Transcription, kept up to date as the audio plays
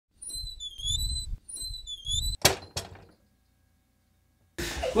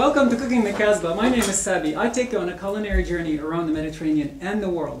Welcome to Cooking the Casbah. My name is Sabi. I take you on a culinary journey around the Mediterranean and the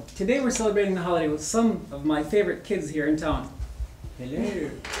world. Today we're celebrating the holiday with some of my favorite kids here in town. Hello.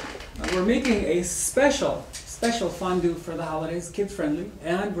 We're making a special fondue for the holidays, kid-friendly,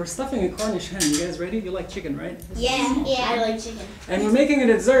 and we're stuffing a Cornish hen. You guys ready? You like chicken, right? Yeah, I like chicken. And we're making a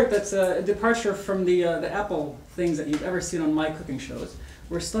dessert that's a departure from the apple things that you've ever seen on my cooking shows.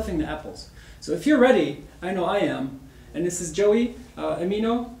 We're stuffing the apples. So if you're ready, I know I am. And this is Joey,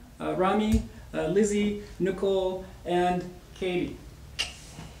 Amino, Rami, Lizzie, Nicole, and Katie.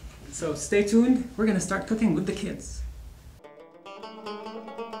 So stay tuned. We're going to start cooking with the kids.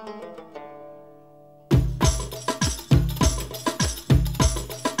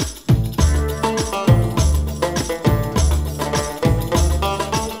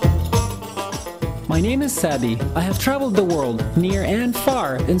 My name is Sabi. I have traveled the world, near and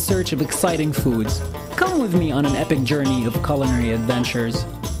far, in search of exciting foods. Come with me on an epic journey of culinary adventures,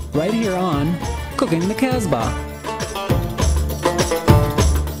 right here on Cooking the Casbah.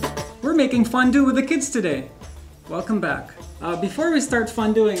 We're making fondue with the kids today. Welcome back. Before we start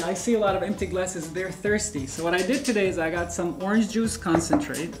fondueing, I see a lot of empty glasses. They're thirsty. So what I did today is I got some orange juice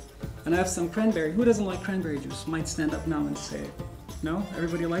concentrate, and I have some cranberry. Who doesn't like cranberry juice? Might stand up now and say it. No?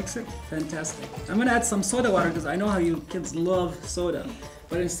 Everybody likes it? Fantastic. I'm going to add some soda water because I know how you kids love soda.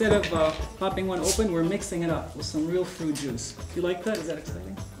 But instead of popping one open, we're mixing it up with some real fruit juice. You like that? Is that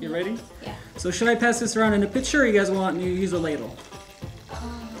exciting? You ready? Yeah. So should I pass this around in a pitcher or you guys want me to use a ladle?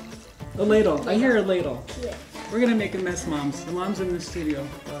 A ladle. I hear a ladle. Yeah. We're going to make a mess, moms. The moms in the studio.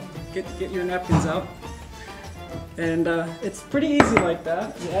 Get your napkins out. And it's pretty easy like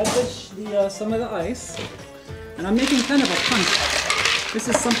that. You add some of the ice. And I'm making kind of a punch. This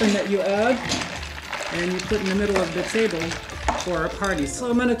is something that you add and you put in the middle of the table for our party. So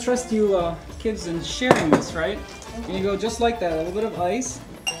I'm going to trust you kids in sharing this, right? And you go just like that, a little bit of ice.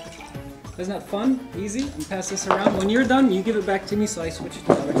 Isn't that fun? Easy? And pass this around. When you're done, you give it back to me so I switch it to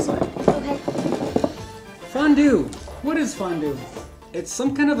the other side. Okay. Fondue. What is fondue? It's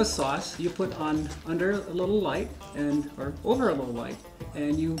some kind of a sauce you put on under a little light or over a little light.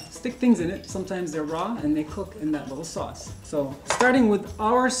 And you stick things in it. Sometimes they're raw and they cook in that little sauce. So starting with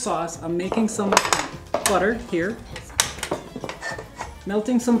our sauce, I'm making some butter here.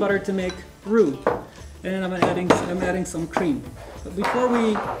 Melting some butter to make roux. And I'm adding some cream. But before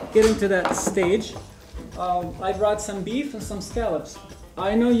we get into that stage, I brought some beef and some scallops.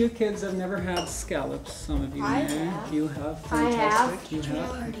 I know you kids have never had scallops. Some of you may. You have. Fantastic. You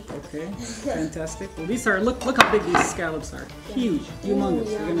have. Okay. Fantastic. Well, these are look how big these scallops are. Huge, humongous.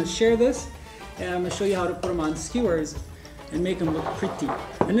 We're gonna share this, and I'm gonna show you how to put them on skewers and make them look pretty.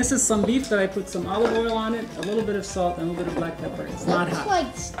 And this is some beef that I put some olive oil on it, a little bit of salt, and a little bit of black pepper. It's not hot.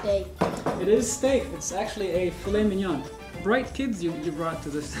 It's like steak. It is steak. It's actually a filet mignon. Bright kids you brought to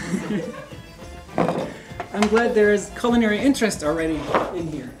this. I'm glad there is culinary interest already in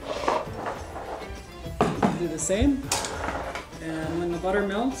here. Do the same. And when the butter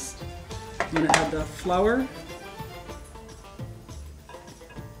melts, I'm going to add the flour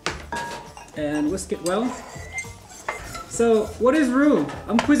and whisk it well. So, what is roux?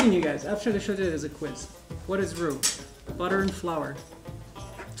 I'm quizzing you guys. After the show today, there's a quiz. What is roux? Butter and flour.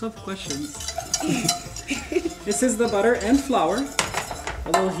 Tough questions. This is the butter and flour,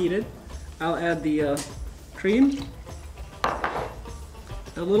 a little heated. I'll add the cream,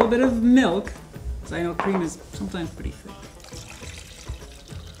 a little bit of milk, because I know cream is sometimes pretty thick,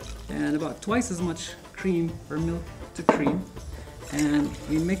 and about twice as much cream or milk to cream, and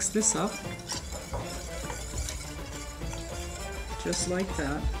we mix this up just like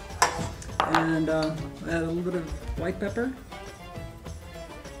that, and add a little bit of white pepper,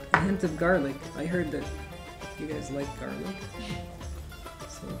 a hint of garlic. I heard that you guys like garlic,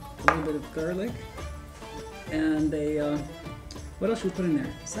 so a little bit of garlic. And what else should we put in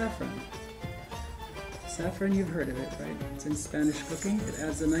there? Saffron. Saffron, you've heard of it, right? It's in Spanish cooking. It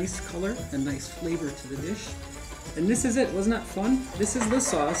adds a nice color and nice flavor to the dish. And this is it. Wasn't that fun? This is the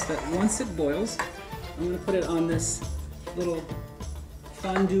sauce that once it boils, I'm going to put it on this little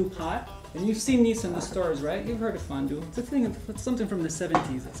fondue pot. And you've seen these in the stores, right? You've heard of fondue. It's a thing, it's something from the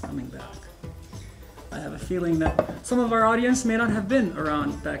 70s that's coming back. I have a feeling that some of our audience may not have been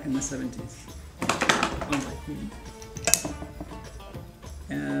around back in the 70s. Unlike me.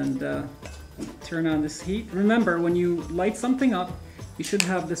 And turn on this heat. Remember, when you light something up, you should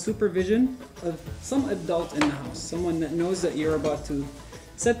have the supervision of some adult in the house, someone that knows that you're about to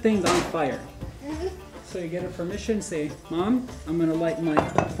set things on fire. So you get a permission, say, Mom, I'm going to light my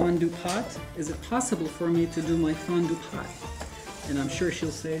fondue pot. Is it possible for me to do my fondue pot? And I'm sure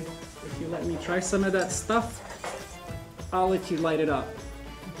she'll say, if you let me try some of that stuff, I'll let you light it up.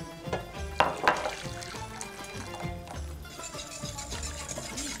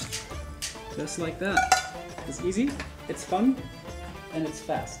 Just like that. It's easy, it's fun, and it's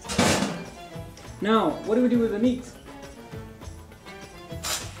fast. Now, what do we do with the meat?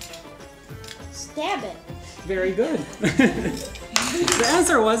 Stab it. Very good. The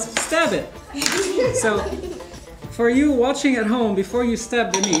answer was stab it. So, for you watching at home, before you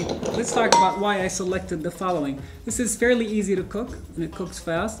stab the meat, let's talk about why I selected the following. This is fairly easy to cook, and it cooks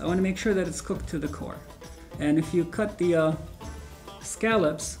fast. I want to make sure that it's cooked to the core. And if you cut the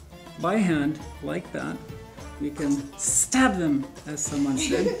scallops by hand, like that, we can stab them, as someone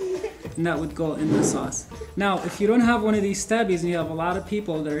said, and that would go in the sauce. Now, if you don't have one of these stabbies and you have a lot of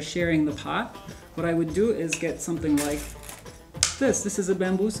people that are sharing the pot, what I would do is get something like this. This is a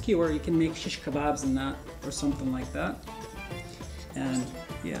bamboo skewer. You can make shish kebabs in that, or something like that. And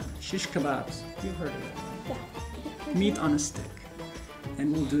yeah, shish kebabs. You've heard of it, right? Yeah. Meat on a stick.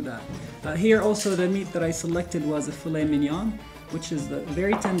 And we'll do that. Here also the meat that I selected was a filet mignon, which is the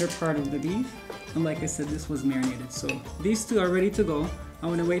very tender part of the beef. And like I said, this was marinated. So these two are ready to go. I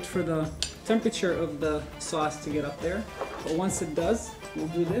want to wait for the temperature of the sauce to get up there. But once it does, we'll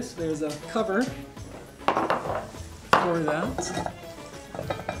do this. There's a cover for that.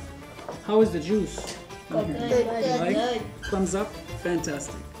 How is the juice? Good. Like? Thumbs up?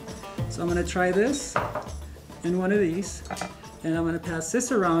 Fantastic. So I'm going to try this in one of these. And I'm going to pass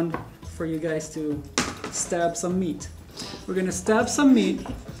this around for you guys to stab some meat. We're going to stab some meat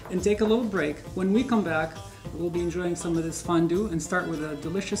and take a little break. When we come back, we'll be enjoying some of this fondue and start with a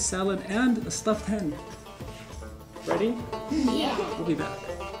delicious salad and a stuffed hen. Ready? Yeah. We'll be back.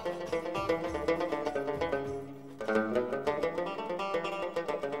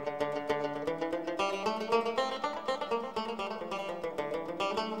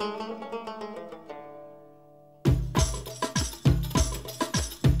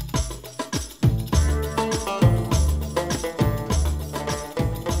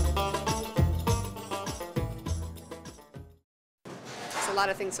 A lot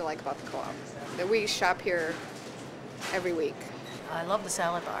of things to like about the co-op. That we shop here every week. I love the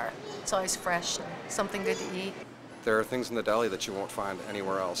salad bar. It's always fresh and something good to eat. There are things in the deli that you won't find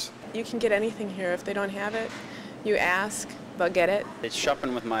anywhere else. You can get anything here. If they don't have it, you ask, they'll get it. It's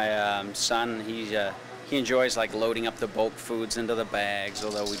shopping with my son. He enjoys like loading up the bulk foods into the bags,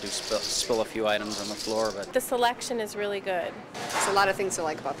 although we do spill a few items on the floor. But the selection is really good. There's a lot of things to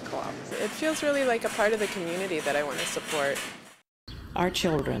like about the co-op. It feels really like a part of the community that I want to support. Our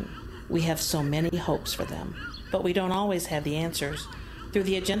children, we have so many hopes for them, but we don't always have the answers. Through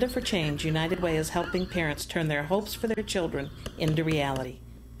the Agenda for Change, United Way is helping parents turn their hopes for their children into reality.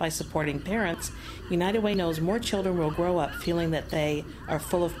 By supporting parents, United Way knows more children will grow up feeling that they are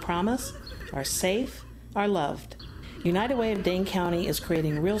full of promise, are safe, are loved. United Way of Dane County is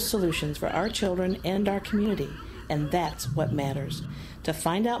creating real solutions for our children and our community, and that's what matters. To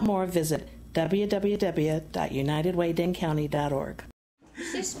find out more, visit www.unitedwaydanecounty.org.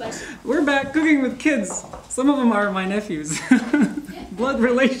 We're back cooking with kids. Some of them are my nephews. Blood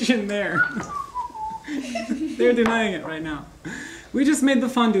relation there. They're denying it right now. We just made the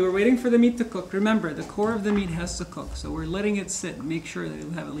fondue. We're waiting for the meat to cook. Remember, the core of the meat has to cook, so we're letting it sit. Make sure that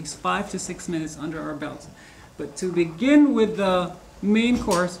it'll have at least 5 to 6 minutes under our belts. But to begin with the main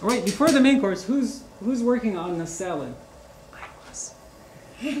course, or wait, before the main course, who's working on the salad? I was.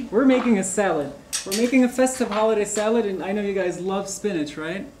 We're making a salad. We're making a festive holiday salad, and I know you guys love spinach,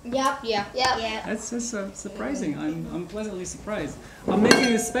 right? Yep. That's just surprising. I'm pleasantly surprised. I'm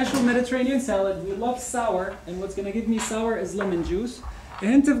making a special Mediterranean salad. We love sour, and what's going to give me sour is lemon juice, a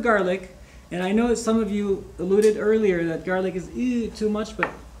hint of garlic, and I know that some of you alluded earlier that garlic is too much, but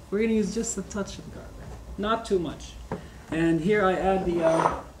we're going to use just a touch of garlic, not too much. And here I add the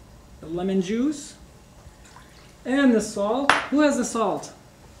lemon juice and the salt. Who has the salt?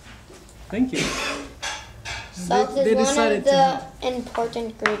 Thank you. Salt is one of the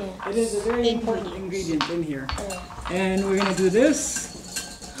important ingredients. It is a very important ingredient in here. And we're going to do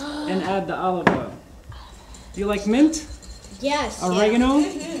this and add the olive oil. Do you like mint? Yes. Oregano?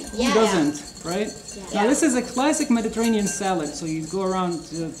 Yeah. Who doesn't, right? Yeah. Now this is a classic Mediterranean salad. So you go around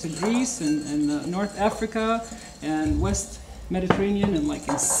to Greece and North Africa and West Mediterranean, and like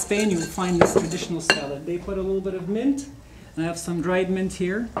in Spain you will find this traditional salad. They put a little bit of mint, and I have some dried mint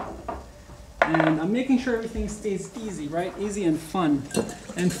here. And I'm making sure everything stays easy, right? Easy and fun.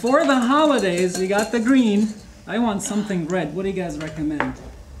 And for the holidays, we got the green. I want something red. What do you guys recommend?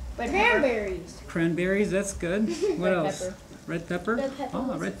 Cranberries. Cranberries, that's good. What else? Pepper. Red pepper? Red pepper.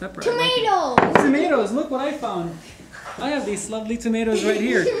 Oh, red pepper. Tomatoes. Like tomatoes, look what I found. I have these lovely tomatoes right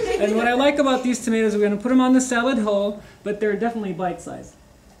here. And what I like about these tomatoes, we're going to put them on the salad whole, but they're definitely bite-sized.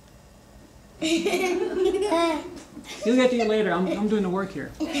 You'll get to you later. I'm doing the work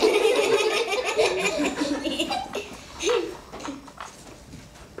here.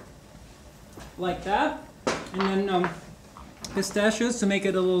 like that. And then pistachios to make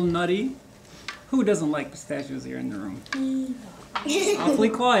it a little nutty. Who doesn't like pistachios here in the room? Awfully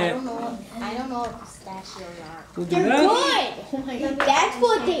quiet. I don't know what pistachios are. We'll do that. Good. That's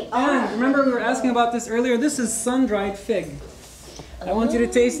what they are. And remember we were asking about this earlier. This is sun-dried fig. I want you to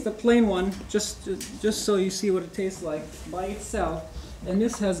taste the plain one, just so you see what it tastes like by itself. And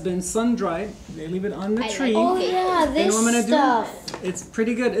this has been sun-dried. They leave it on the tree. Oh yeah, this stuff. It's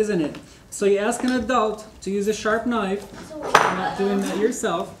pretty good, isn't it? So you ask an adult to use a sharp knife. You're not doing that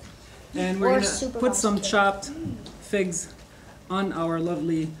yourself. And we're going to put some chopped figs on our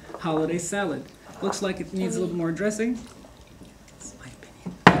lovely holiday salad. Looks like it needs a little more dressing. That's my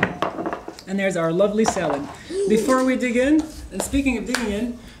opinion. And there's our lovely salad. Before we dig in, and speaking of digging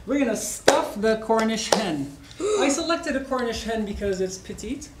in, we're going to stuff the Cornish hen. I selected a Cornish hen because it's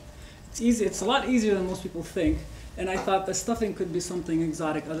petite. It's easy. It's a lot easier than most people think. And I thought the stuffing could be something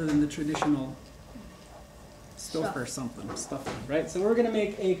exotic other than the traditional stuff or something. Stuffing, right? So we're going to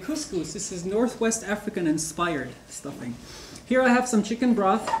make a couscous. This is Northwest African inspired stuffing. Here I have some chicken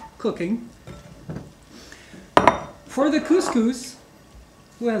broth cooking. For the couscous,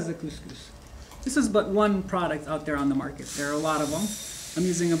 who has the couscous? This is but one product out there on the market. There are a lot of them. I'm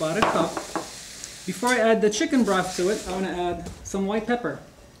using about a cup. Before I add the chicken broth to it, I want to add some white pepper.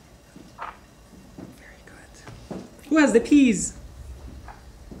 Very good. Who has the peas?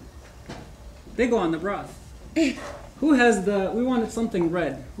 They go on the broth. Who has the, we wanted something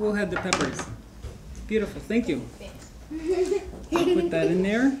red. Who had the peppers? Beautiful, thank you. I'll put that in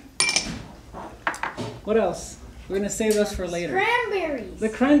there. What else? We're going to save those for later. Cranberries. The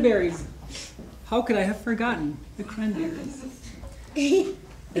cranberries. How could I have forgotten the cranberries?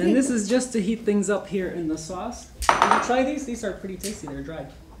 And this is just to heat things up here in the sauce. Did you try these? These are pretty tasty. They're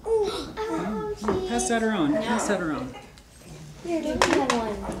dried. Pass that around. Pass that around. Here, you have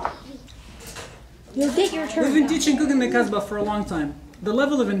one. You'll get your turn. We've been teaching cooking the Casbah for a long time. The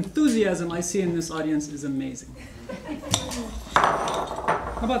level of enthusiasm I see in this audience is amazing.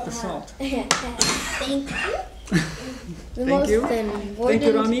 How about the salt? Thank you. Thank you. Thank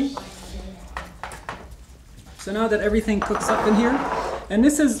you, Rami. So now that everything cooks up in here, and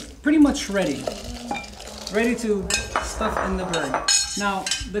this is pretty much ready. Ready to stuff in the bird. Now,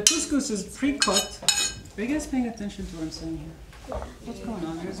 the couscous is pre-cooked. Are you guys paying attention to what I'm saying here? What's going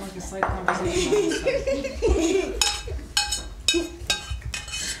on? There's like a side conversation.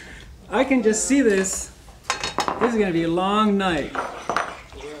 I can just see this. This is going to be a long night.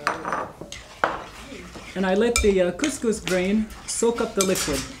 And I let the couscous grain soak up the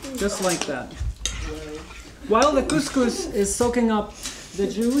liquid, just like that. While the couscous is soaking up the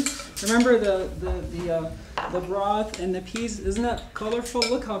juice, remember the broth and the peas, isn't that colorful?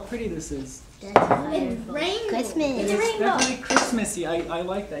 Look how pretty this is. It's rainbow. Christmas. It's definitely Christmassy. I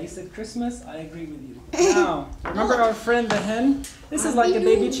like that. You said Christmas? I agree with you. Now, remember our friend the hen? This is like a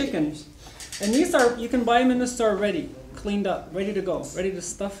baby chicken. And these are, you can buy them in the store ready, cleaned up, ready to go, ready to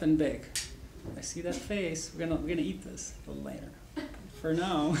stuff and bake. I see that face. We're gonna eat this a little later. For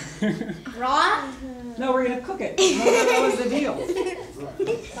now. Raw? No, we're gonna cook it. That was the deal.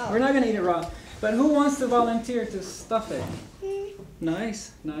 We're not gonna eat it raw. But who wants to volunteer to stuff it?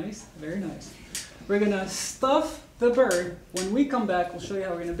 Nice, nice, very nice. We're gonna stuff the bird. When we come back, we'll show you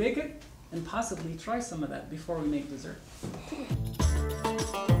how we're gonna bake it and possibly try some of that before we make dessert.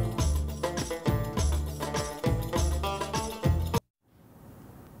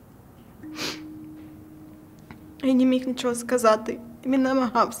 Я не міг нічого сказати. Він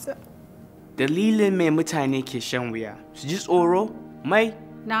намагався. Dalilin me mutane ke shan wuya. Su ji tsoro, mai.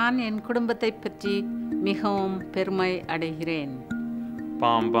 நான் என் குடும்பத்தை பற்றி மிகவும் பெருமை அடைகிறேன்.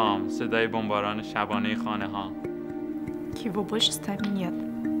 بام بام صدای بمباران شبانه خانه ها. Его больше с нами нет.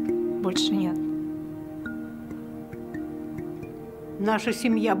 Больше нет. Наша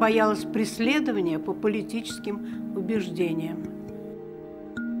семья боялась преследования по политическим убеждениям.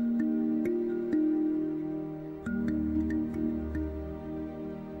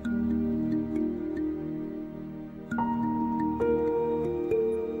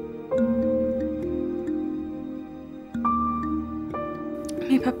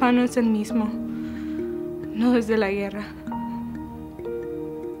 Mi papá no es el mismo. No desde la guerra.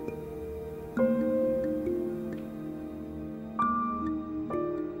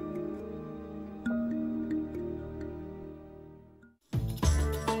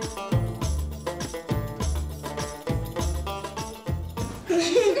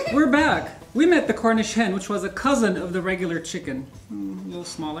 We're back. We met the Cornish hen, which was a cousin of the regular chicken, a little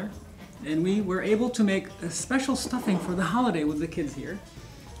smaller. And we were able to make a special stuffing for the holiday with the kids here.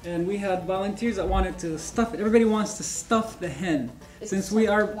 And we had volunteers that wanted to stuff it. Everybody wants to stuff the hen. Since we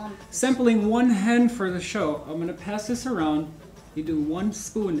are sampling one hen for the show, I'm gonna pass this around. You do 1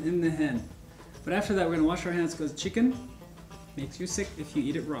 spoon in the hen. But after that, we're gonna wash our hands because chicken makes you sick if you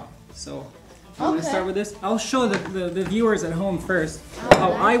eat it raw. So I'm gonna start with this. I'll show the viewers at home first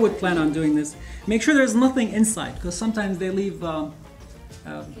how I would plan on doing this. Make sure there's nothing inside because sometimes they leave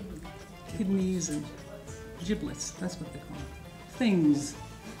kidneys and giblets. That's what they call them. Things.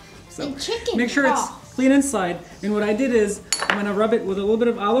 So make sure it's clean inside. And what I did is I'm gonna rub it with a little bit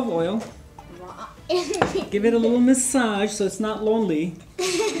of olive oil. Give it a little massage so it's not lonely.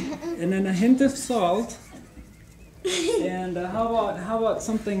 And then a hint of salt. And how about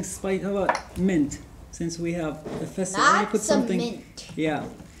something spicy? How about mint? Since we have the festival, let me put something. Mint. Yeah,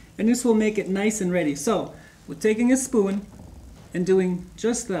 and this will make it nice and ready. So we're taking a spoon and doing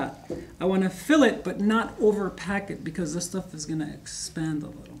just that. I want to fill it, but not overpack it because the stuff is gonna expand a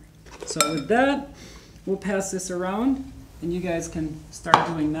little. So with that, we'll pass this around, and you guys can start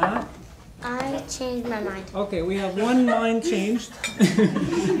doing that. I changed my mind. Okay, we have one mind changed.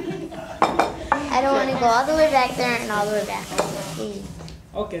 I don't want to go all the way back there and all the way back.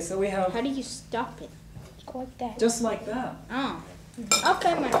 Okay, so we have. How do you stop it? Go like that. Just like that. Oh.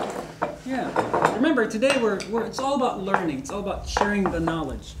 Okay, my turn. Yeah. Remember, today it's all about learning. It's all about sharing the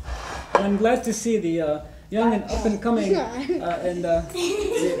knowledge. And I'm glad to see the young and up and coming and the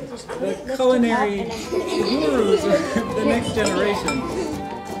culinary gurus of the next generation.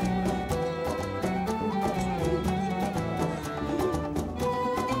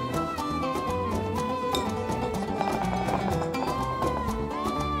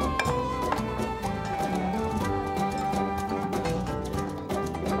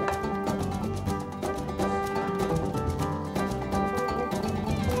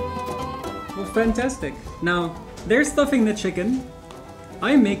 Fantastic. Now, they're stuffing the chicken.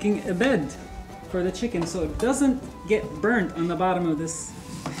 I'm making a bed for the chicken so it doesn't get burnt on the bottom of this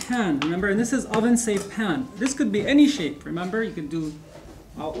pan. Remember, and this is oven-safe pan. This could be any shape, remember? You could do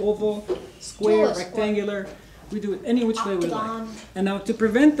oval, square, rectangular. We do it any which way we like. And now to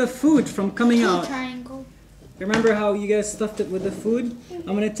prevent the food from coming out, Triangle. remember how you guys stuffed it with the food?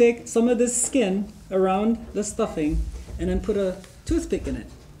 I'm going to take some of this skin around the stuffing and then put a toothpick in it.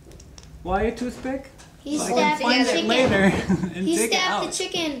 Why a toothpick? He so stabbed the chicken. Later and He take it stabbed out. the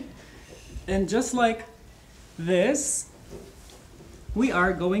chicken. And just like this, we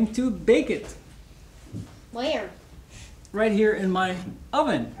are going to bake it. Where? Right here in my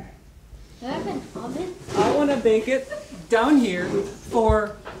oven. You have an oven? I want to bake it down here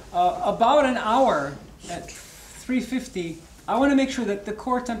for about an hour at 350. I want to make sure that the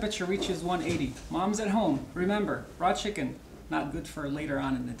core temperature reaches 180. Moms at home, remember, raw chicken, not good for later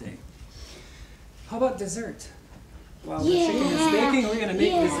on in the day. How about dessert? While the chicken is baking, we're going to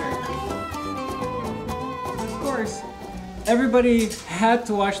make dessert. Of course, everybody had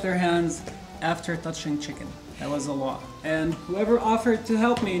to wash their hands after touching chicken. That was a law. And whoever offered to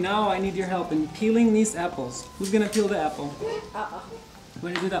help me, now I need your help in peeling these apples. Who's going to peel the apple? We're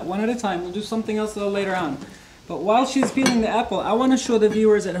going to do that one at a time. We'll do something else a little later on. But while she's peeling the apple, I want to show the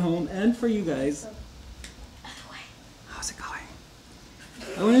viewers at home and for you guys. How's it going?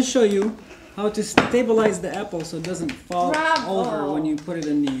 I want to show you how to stabilize the apple so it doesn't fall over when you put it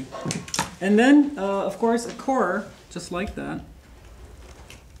in the... And then, of course, a core, just like that.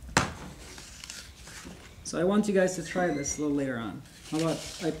 So I want you guys to try this a little later on. How about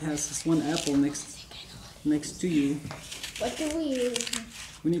I pass this one apple next to you? What do we use?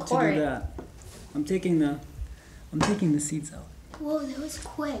 We need to do that. I'm taking the seeds out. Whoa, that was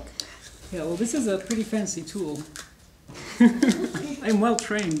quick. Yeah, well, this is a pretty fancy tool. I'm well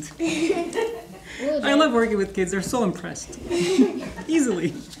trained. I love working with kids. They're so impressed.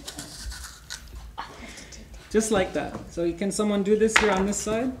 Easily. Just like that. So can someone do this here on this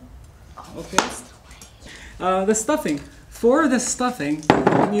side? Okay. The stuffing. For the stuffing,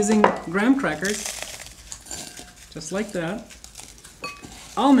 I'm using graham crackers. Just like that.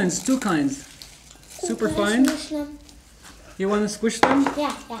 Almonds, 2 kinds. Super fine. You want to squish them?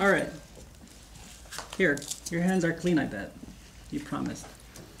 Yeah. All right. Here, your hands are clean, I bet. You promised.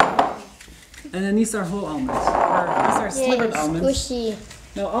 And then these are whole almonds. These are slivered almonds. Squishy.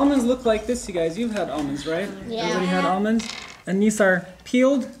 Now almonds look like this, you guys. You've had almonds, right? Yeah. Everybody had almonds? And these are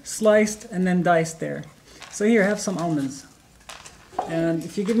peeled, sliced, and then diced there. So here, have some almonds. And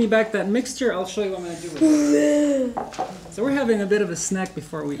if you give me back that mixture, I'll show you what I'm going to do with it. So we're having a bit of a snack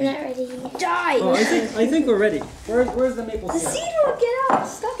before we eat. Not ready. Die! Oh, I think we're ready. Where's the maple syrup? The seed won't get out.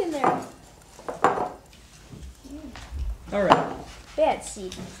 It's stuck in there. All right. Bad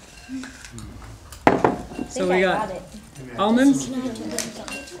seed. So we got almonds.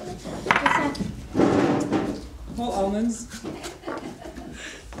 Whole almonds.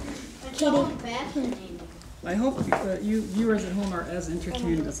 I hope you viewers at home are as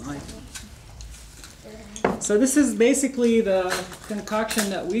entertained as I am. So this is basically the concoction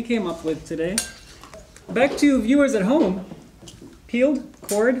that we came up with today. Back to viewers at home. Peeled,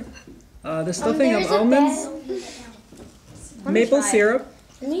 cored, the stuffing of almonds, maple syrup,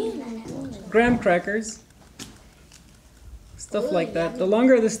 graham crackers, stuff like that. The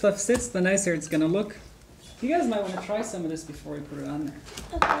longer this stuff sits, the nicer it's going to look. You guys might want to try some of this before we put it on there.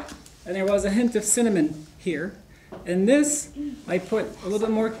 Okay. And there was a hint of cinnamon here. And this, I put a little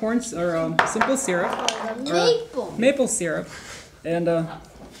bit more simple syrup, maple syrup, and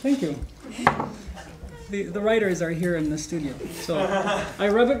thank you. The writers are here in the studio. So I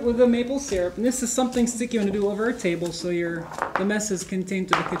rub it with the maple syrup, and this is something sticky you want to do over a table so the mess is contained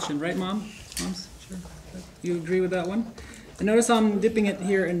to the kitchen. Right, Mom? Moms? Sure. You agree with that one? And notice I'm dipping it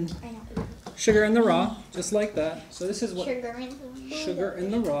here in sugar in the raw, just like that. So this is what sugar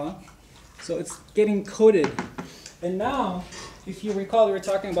in the raw. So it's getting coated. And now, if you recall, we were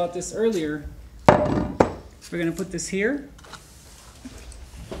talking about this earlier. We're going to put this here.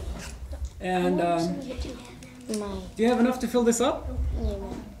 And do you have enough to fill this up?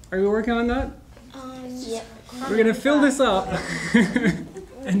 Are you working on that? Yep. We're going to fill this up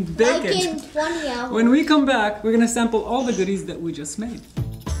and bake it. In 20 hours. When we come back, we're going to sample all the goodies that we just made.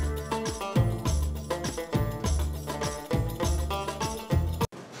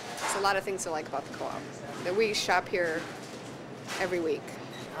 There's a lot of things to like about the co-op. That we shop here every week.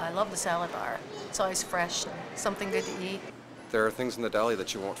 I love the salad bar. It's always fresh and something good to eat. There are things in the deli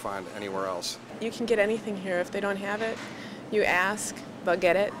that you won't find anywhere else. You can get anything here. If they don't have it, you ask, they'll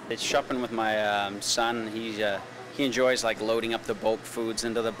get it. It's shopping with my son. He enjoys like loading up the bulk foods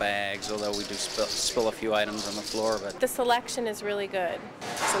into the bags, although we do spill a few items on the floor. But The selection is really good.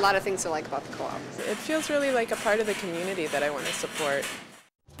 There's a lot of things to like about the co-op. It feels really like a part of the community that I want to support.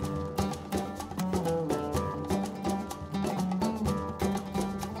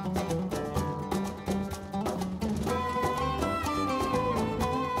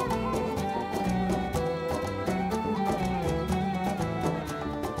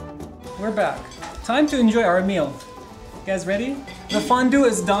 We're back. Time to enjoy our meal. You guys ready? The fondue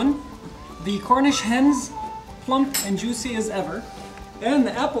is done. The Cornish hens, plump and juicy as ever. And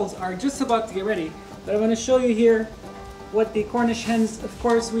the apples are just about to get ready. But I want to show you here what the Cornish hens, of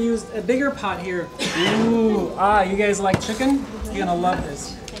course, we used a bigger pot here. Ooh, you guys like chicken? You're gonna love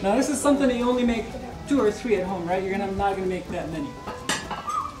this. Now this is something that you only make 2 or 3 at home, right? You're not gonna make that many.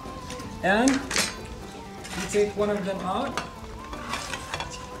 And you take one of them out.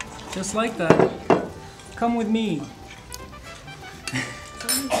 Just like that. Come with me.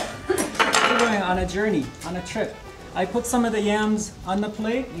 We're going on a journey, on a trip. I put some of the yams on the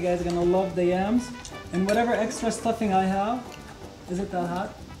plate. You guys are gonna love the yams. And whatever extra stuffing I have, is it that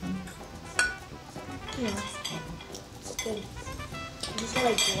hot? Yeah. It's good.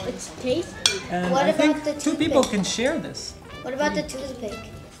 It's tasty. And What I about think the 2 people can share this. What about the toothpick?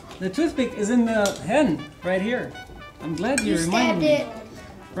 The toothpick is in the hen right here. I'm glad you reminded me.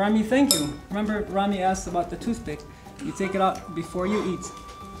 Rami, thank you. Remember, Rami asked about the toothpick. You take it out before you eat.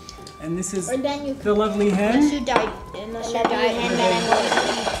 And this is the lovely hen. Unless you die hen, then I'm going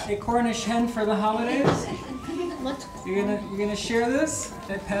to eat. A Cornish hen for the holidays. You're gonna share this.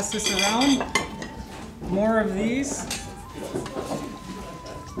 I pass this around. More of these.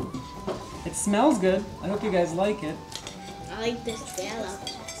 It smells good. I hope you guys like it. I like the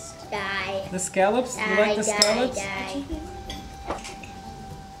scallops. Die. The scallops? You like the scallops? Die.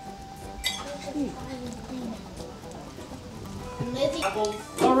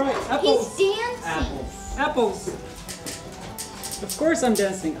 All right, apples. He's dancing. Apples. Of course I'm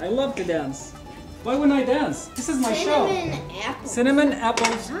dancing. I love to dance. Why wouldn't I dance? This is my show. Apples. Cinnamon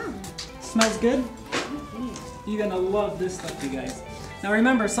apples. Smells good? You're gonna love this stuff, you guys. Now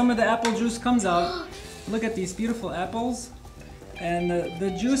remember, some of the apple juice comes out. Look at these beautiful apples. And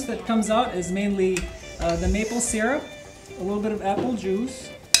the juice that comes out is mainly the maple syrup, a little bit of apple juice,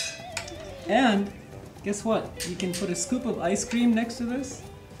 and guess what? You can put a scoop of ice cream next to this.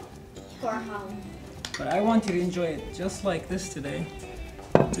 But I want you to enjoy it just like this today,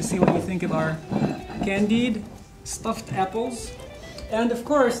 to see what you think of our candied stuffed apples. And of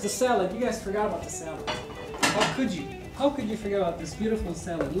course the salad. You guys forgot about the salad. How could you? How could you forget about this beautiful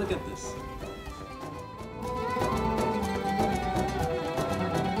salad? Look at this.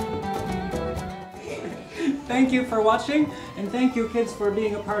 thank you for watching, and thank you kids for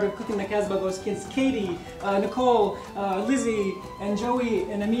being a part of Cooking the Casbah. Those kids, Katie, Nicole, Lizzie, and Joey,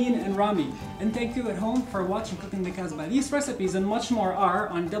 and Amin, and Rami. And thank you at home for watching Cooking the Casbah. These recipes and much more are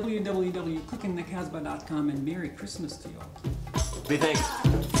on www.cookingthecasbah.com, and Merry Christmas to you all. What do you think?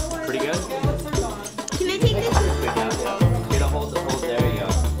 Pretty good?